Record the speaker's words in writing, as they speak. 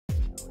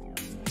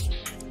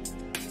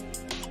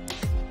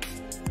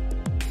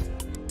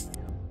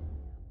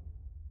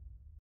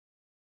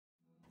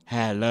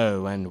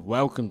Hello and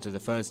welcome to the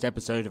first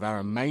episode of our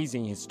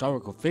amazing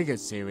historical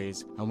figures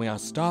series, and we are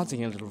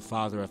starting a little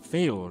farther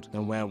afield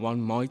than where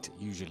one might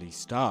usually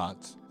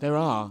start. There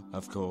are,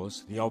 of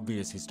course, the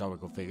obvious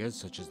historical figures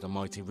such as the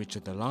mighty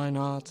Richard the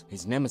Lionheart,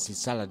 his nemesis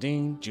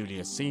Saladin,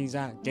 Julius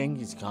Caesar,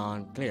 Genghis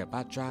Khan,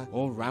 Cleopatra,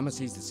 or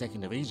Ramesses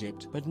II of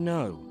Egypt, but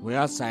no, we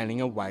are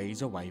sailing a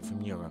ways away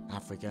from Europe,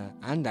 Africa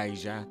and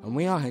Asia, and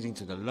we are heading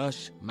to the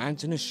lush,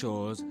 mountainous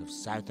shores of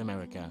South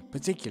America,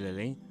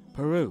 particularly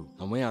Peru,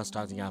 and we are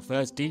starting our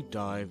first deep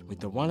dive with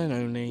the one and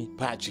only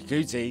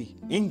Pachacuti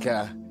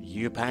Inca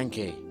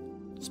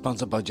Yupanqui,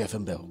 sponsored by Jeff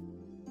and Bill.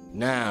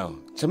 Now,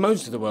 to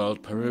most of the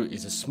world, Peru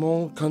is a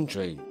small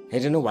country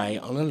hidden away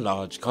on a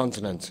large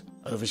continent,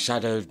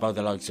 overshadowed by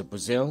the likes of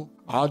Brazil,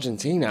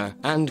 Argentina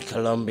and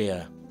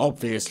Colombia.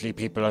 Obviously,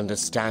 people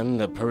understand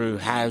that Peru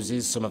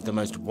houses some of the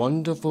most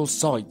wonderful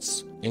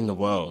sights in the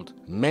world,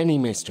 many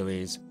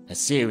mysteries, a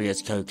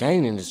serious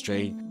cocaine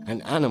industry,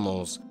 and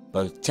animals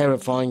both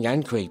terrifying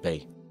and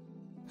creepy,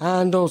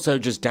 and also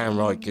just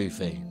downright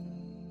goofy.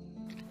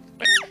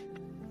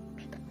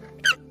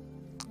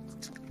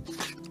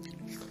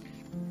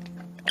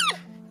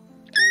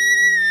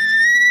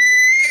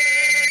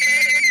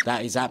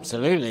 That is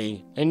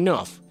absolutely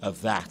enough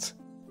of that.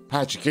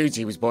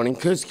 Pachacuti was born in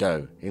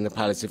Cusco, in the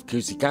palace of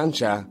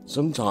Cusicancha,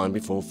 sometime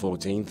before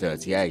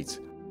 1438.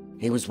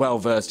 He was well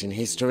versed in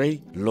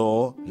history,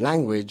 law,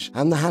 language,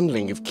 and the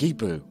handling of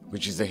quipu,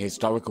 which is a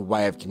historical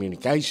way of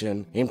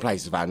communication in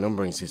place of our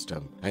numbering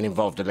system, and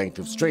involved a length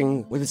of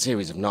string with a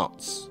series of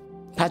knots.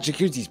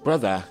 Pachacuti's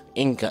brother,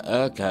 Inca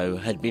Urco,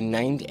 had been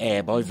named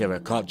heir by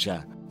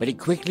Viracocha, but it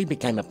quickly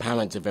became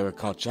apparent to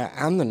Viracocha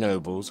and the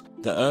nobles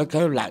that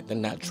Urco lacked the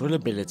natural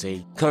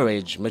ability,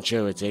 courage,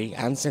 maturity,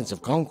 and sense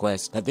of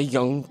conquest that the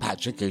young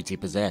Pachacuti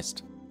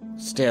possessed.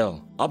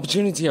 Still,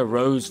 opportunity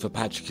arose for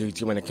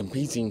Pachacuti when a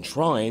competing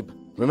tribe,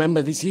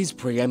 remember this is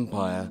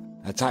pre-Empire,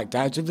 attacked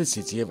out of the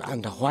city of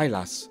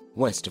Andahuaylas,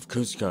 west of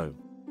Cusco.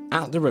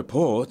 At the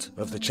report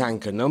of the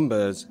Chanca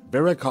numbers,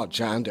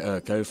 Viracocha and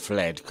Urco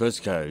fled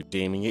Cusco,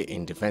 deeming it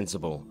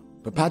indefensible.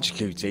 But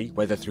Pachacuti,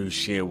 whether through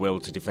sheer will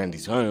to defend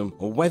his home,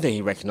 or whether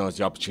he recognised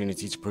the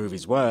opportunity to prove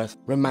his worth,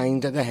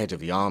 remained at the head of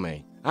the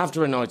army.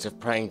 After a night of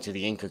praying to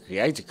the Inca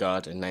creator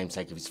god and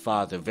namesake of his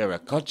father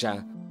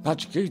Viracocha,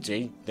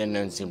 Pachacuti, then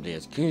known simply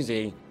as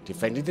Cusi,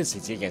 defended the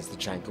city against the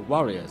Chanca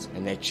warriors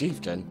and their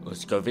chieftain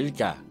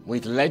Uscovilca,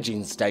 with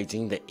legends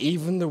stating that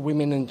even the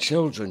women and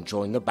children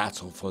joined the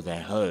battle for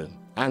their home.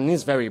 And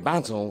this very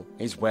battle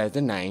is where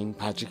the name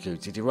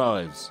Pachacuti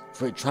derives,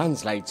 for it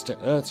translates to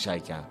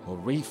Earthshaker or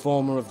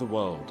Reformer of the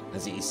World,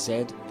 as it is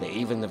said that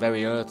even the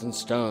very earth and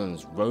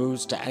stones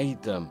rose to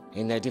aid them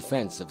in their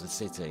defence of the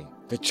city.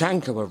 The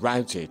Chanca were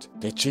routed,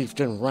 their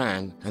chieftain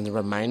ran, and the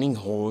remaining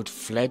horde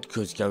fled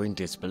Cusco in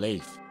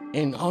disbelief.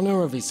 In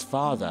honour of his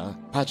father,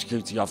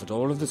 Pachacuti offered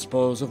all of the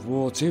spoils of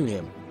war to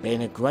him.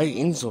 Being a great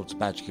insult to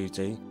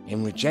Pachacuti,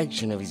 in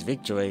rejection of his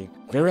victory,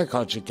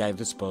 Viracocha gave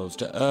the spoils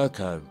to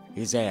Urco,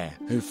 his heir,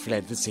 who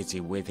fled the city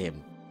with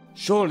him.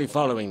 Shortly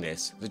following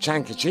this, the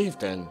Chanca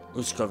chieftain,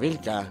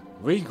 Uscovilca,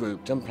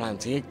 regrouped and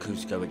planned to hit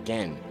Cusco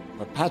again,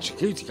 but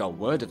Pachacuti got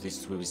word of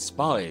this through his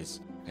spies,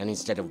 and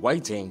instead of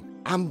waiting,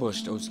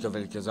 ambushed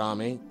Uscovilca's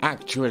army,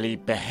 actually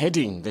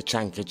beheading the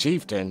Chanca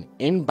chieftain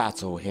in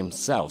battle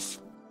himself.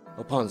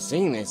 Upon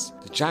seeing this,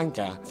 the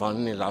Chanca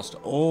finally lost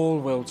all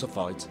will to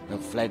fight and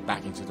fled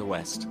back into the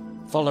west.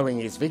 Following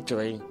his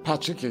victory,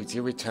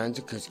 Pachacuti returned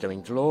to Cusco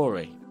in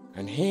glory,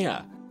 and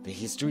here the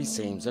history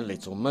seems a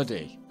little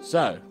muddy.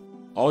 So,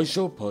 I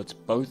shall put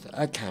both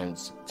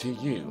accounts to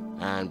you,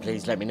 and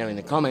please let me know in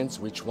the comments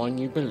which one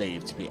you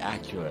believe to be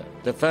accurate.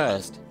 The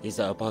first is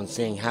that upon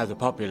seeing how the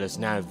populace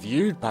now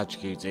viewed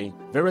Pachacuti,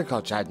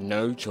 Viracocha had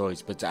no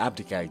choice but to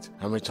abdicate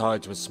and retire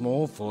to a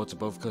small fort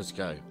above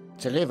Cusco,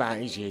 to live out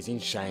his years in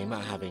shame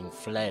at having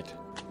fled.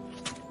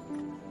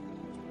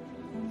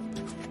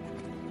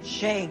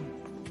 Shame.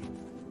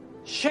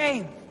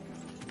 Shame.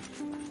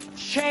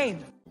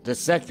 Shame. The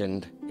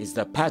second is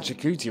that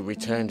Pachacuti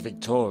returned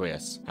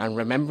victorious, and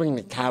remembering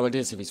the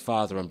cowardice of his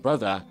father and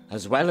brother,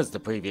 as well as the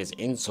previous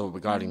insult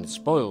regarding the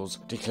spoils,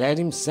 declared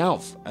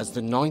himself as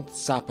the 9th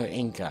Sapa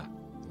Inca.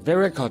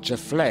 Viracocha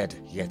fled,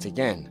 yet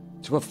again,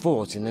 to a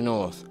fort in the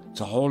north,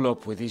 to hole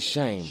up with his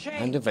shame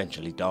and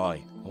eventually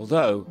die.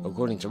 Although,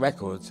 according to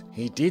records,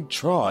 he did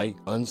try,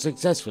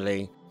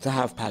 unsuccessfully, to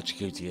have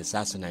Pachacuti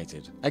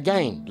assassinated.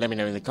 Again, let me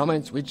know in the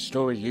comments which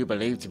story you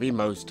believe to be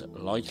most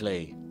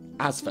likely.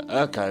 As for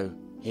Urco,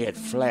 he had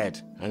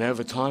fled, and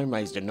over time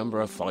raised a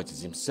number of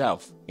fighters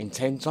himself,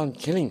 intent on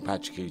killing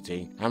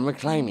Pachacuti and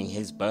reclaiming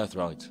his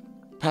birthright.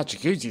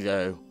 Pachacuti,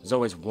 though, was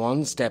always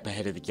one step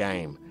ahead of the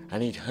game,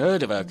 and he'd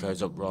heard of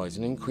Urco's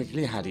uprising and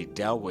quickly had it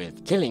dealt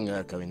with, killing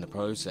Urco in the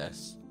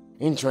process.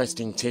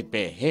 Interesting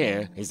tidbit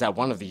here is that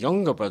one of the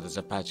younger brothers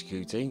of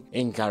Pachacuti,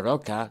 Inca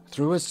Roca,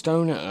 threw a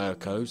stone at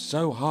Urco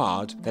so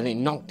hard that it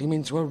knocked him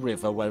into a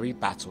river where he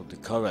battled the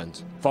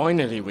current,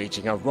 finally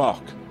reaching a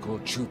rock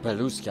called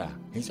Chupalusca,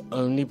 his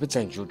only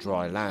potential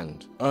dry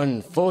land.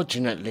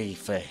 Unfortunately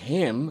for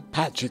him,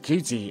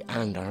 Pachacuti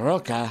and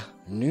Roca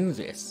knew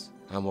this,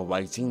 and were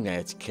waiting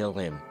there to kill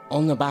him.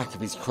 On the back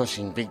of his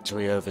crushing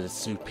victory over the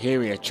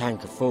superior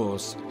Chanca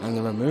force and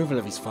the removal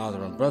of his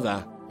father and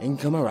brother,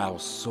 Inca morale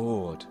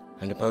soared,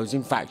 and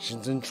opposing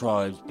factions and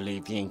tribes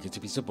believed the Inca to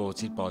be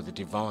supported by the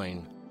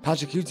divine.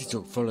 Pachacuti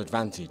took full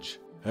advantage.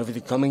 Over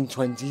the coming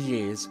 20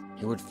 years,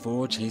 he would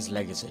forge his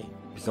legacy,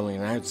 becoming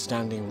an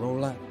outstanding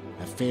ruler,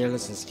 a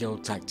fearless and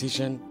skilled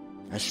tactician,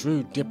 a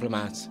shrewd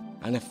diplomat,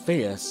 and a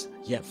fierce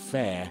yet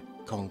fair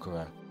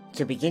conqueror.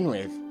 To begin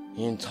with,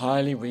 he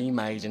entirely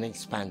remade and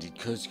expanded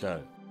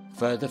Cusco,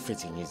 further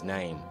fitting his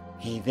name.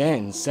 He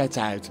then set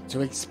out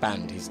to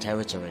expand his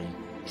territory.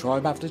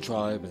 Tribe after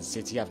tribe and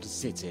city after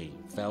city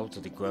fell to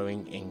the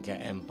growing Inca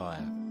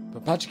Empire.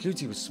 But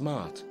Pachacuti was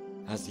smart.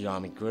 As the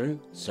army grew,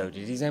 so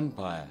did his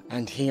empire,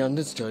 and he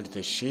understood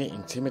the sheer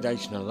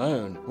intimidation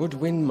alone would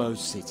win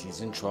most cities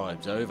and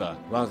tribes over.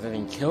 Rather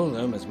than kill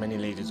them, as many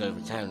leaders over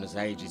countless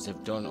ages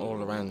have done all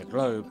around the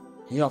globe,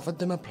 he offered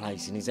them a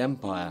place in his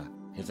empire.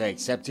 If they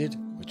accepted,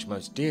 which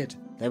most did,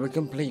 they were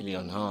completely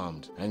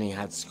unharmed, and he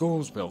had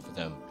schools built for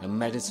them, and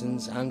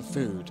medicines and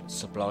food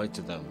supplied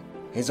to them.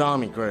 His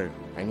army grew,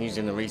 and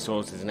using the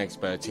resources and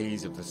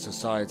expertise of the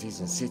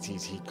societies and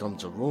cities he'd come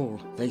to rule,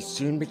 they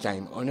soon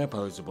became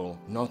unopposable,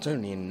 not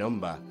only in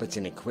number, but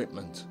in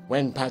equipment.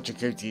 When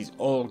Pachacuti's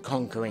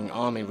all-conquering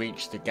army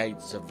reached the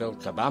gates of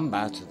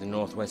Vilcabamba to the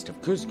northwest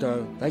of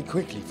Cusco, they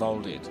quickly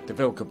folded. The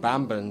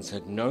Vilcabambans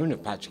had known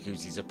of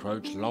Pachacuti's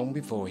approach long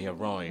before he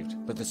arrived,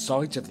 but the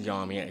sight of the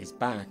army at his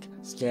back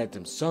scared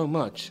them so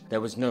much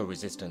there was no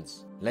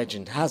resistance.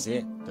 Legend has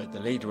it that the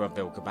leader of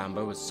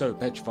Vilcabamba was so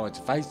petrified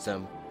to face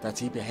them that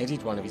he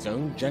beheaded one of his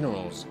own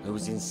generals who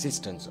was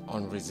insistent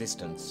on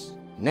resistance.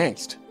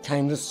 Next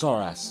came the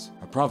Soras,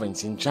 a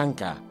province in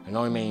Chanca, and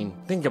I mean,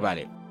 think about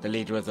it, the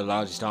leader of the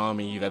largest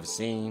army you've ever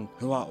seen,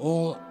 who are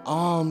all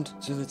armed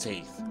to the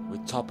teeth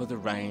with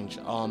top-of-the-range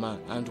armour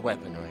and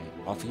weaponry,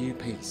 offer you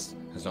peace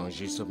as long as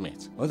you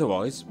submit.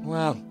 Otherwise,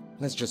 well,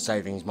 let's just say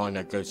things might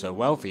not go so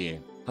well for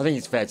you. I think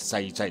it's fair to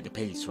say you take the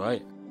peace,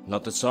 right?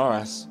 Not the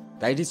Soras.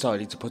 They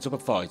decided to put up a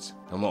fight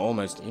and were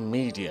almost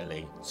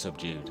immediately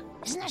subdued.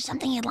 Isn't there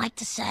something you'd like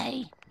to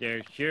say?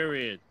 There sure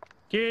is.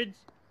 Kids,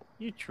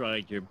 you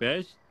tried your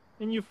best,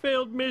 and you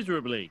failed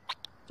miserably.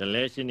 The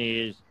lesson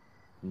is,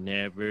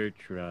 never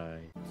try.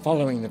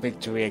 Following the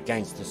victory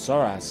against the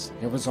Soras,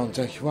 it was on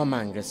to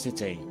Huamanga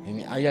City in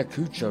the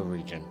Ayacucho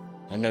region,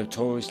 a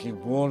notoriously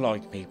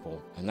warlike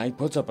people, and they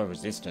put up a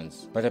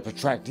resistance. But a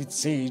protracted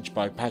siege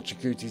by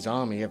Pachacuti's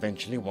army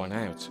eventually won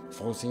out,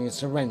 forcing a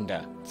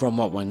surrender from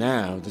what were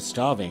now the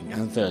starving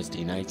and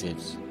thirsty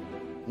natives.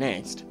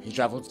 Next, he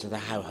travelled to the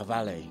Jauja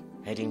Valley,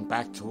 heading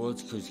back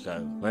towards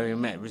Cusco, where he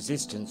met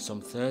resistance some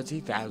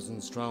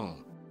 30,000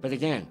 strong. But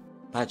again,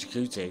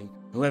 Pachacuti,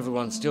 who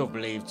everyone still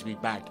believed to be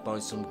backed by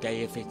some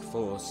deific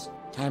force,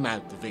 came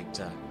out the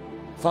victor.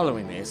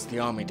 Following this, the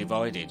army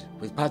divided,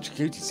 with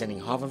Pachacuti sending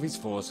half of his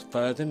force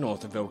further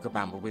north of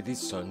Vilcabamba with his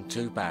son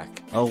Tupac.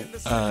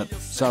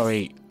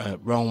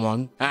 Wrong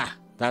one. Ah,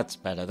 that's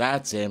better,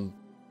 that's him.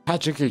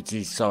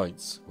 Pachacuti's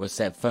sights were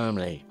set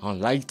firmly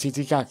on Lake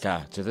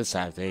Titicaca to the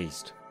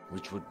southeast,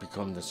 which would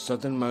become the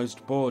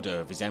southernmost border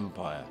of his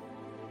empire.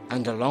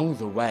 And along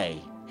the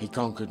way, he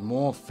conquered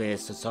more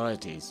fierce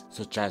societies,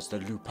 such as the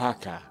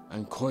Lupaca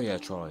and Coya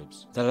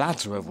tribes, the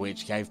latter of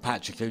which gave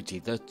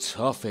Pachacuti the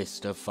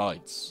toughest of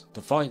fights.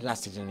 The fight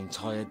lasted an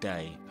entire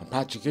day, and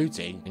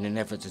Pachacuti, in an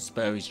effort to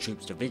spur his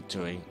troops to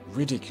victory,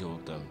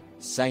 ridiculed them,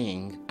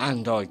 saying,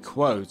 and I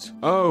quote,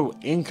 "O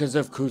Incas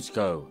of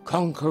Cusco,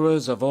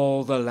 conquerors of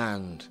all the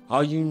land,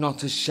 are you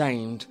not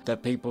ashamed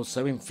that people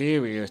so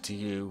inferior to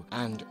you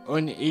and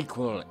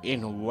unequal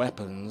in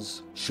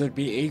weapons should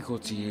be equal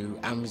to you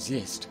and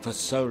resist for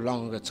so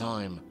long a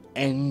time?"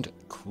 End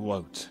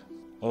quote.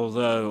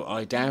 Although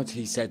I doubt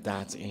he said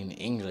that in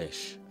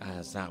English,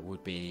 as that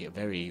would be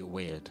very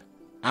weird.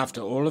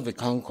 After all of the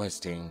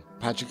conquesting,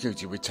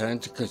 Pachacuti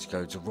returned to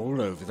Cusco to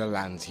rule over the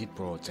lands he'd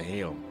brought to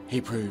heel. He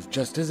proved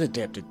just as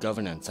adept at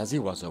governance as he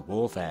was at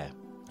warfare,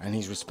 and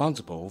he's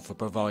responsible for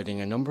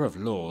providing a number of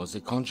laws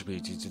that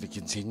contributed to the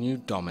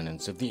continued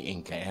dominance of the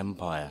Inca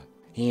Empire.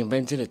 He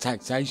invented a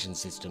taxation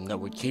system that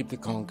would keep the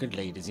conquered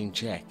leaders in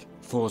check,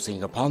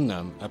 forcing upon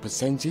them a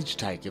percentage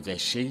take of their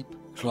sheep,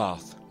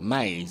 cloth,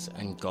 maize,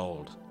 and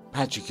gold.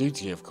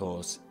 Pachacuti, of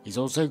course, is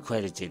also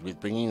credited with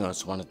bringing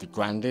us one of the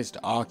grandest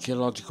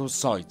archaeological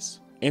sites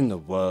in the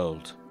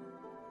world.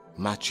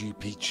 Machu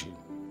Picchu.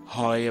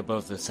 High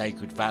above the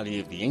sacred valley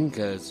of the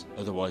Incas,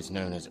 otherwise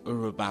known as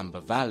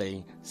Urubamba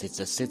Valley, sits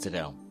a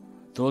citadel,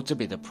 thought to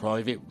be the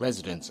private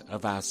residence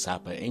of our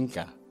Sapa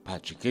Inca,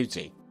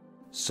 Pachacuti.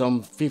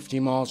 Some 50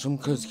 miles from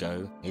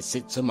Cusco, it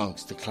sits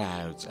amongst the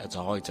clouds at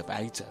a height of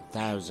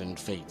 8,000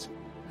 feet,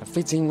 a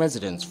fitting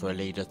residence for a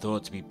leader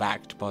thought to be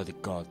backed by the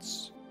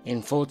gods.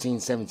 In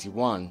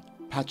 1471,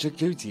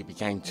 Pachacuti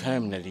became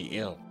terminally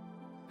ill,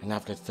 and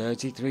after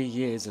 33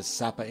 years as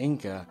Sapa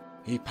Inca,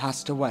 he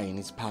passed away in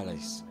his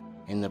palace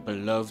in the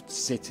beloved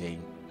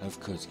city of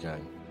Cusco,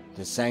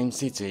 the same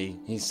city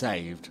he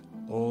saved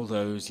all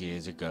those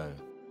years ago.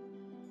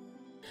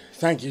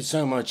 Thank you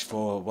so much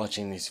for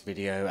watching this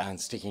video and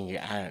sticking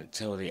it out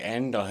till the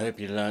end. I hope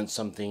you learned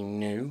something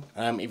new.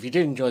 If you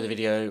did enjoy the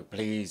video,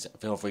 please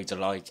feel free to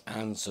like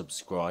and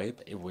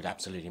subscribe. It would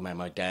absolutely make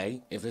my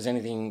day. If there's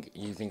anything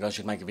you think I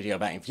should make a video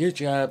about in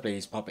future,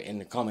 please pop it in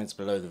the comments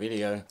below the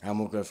video and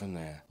we'll go from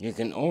there. You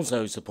can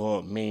also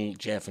support me,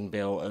 Jeff and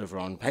Bill over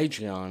on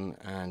Patreon,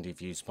 and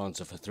if you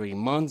sponsor for 3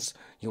 months,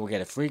 you will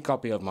get a free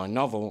copy of my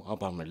novel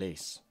upon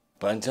release.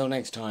 But until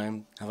next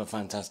time, have a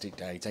fantastic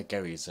day. Take care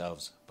of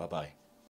yourselves. Bye bye.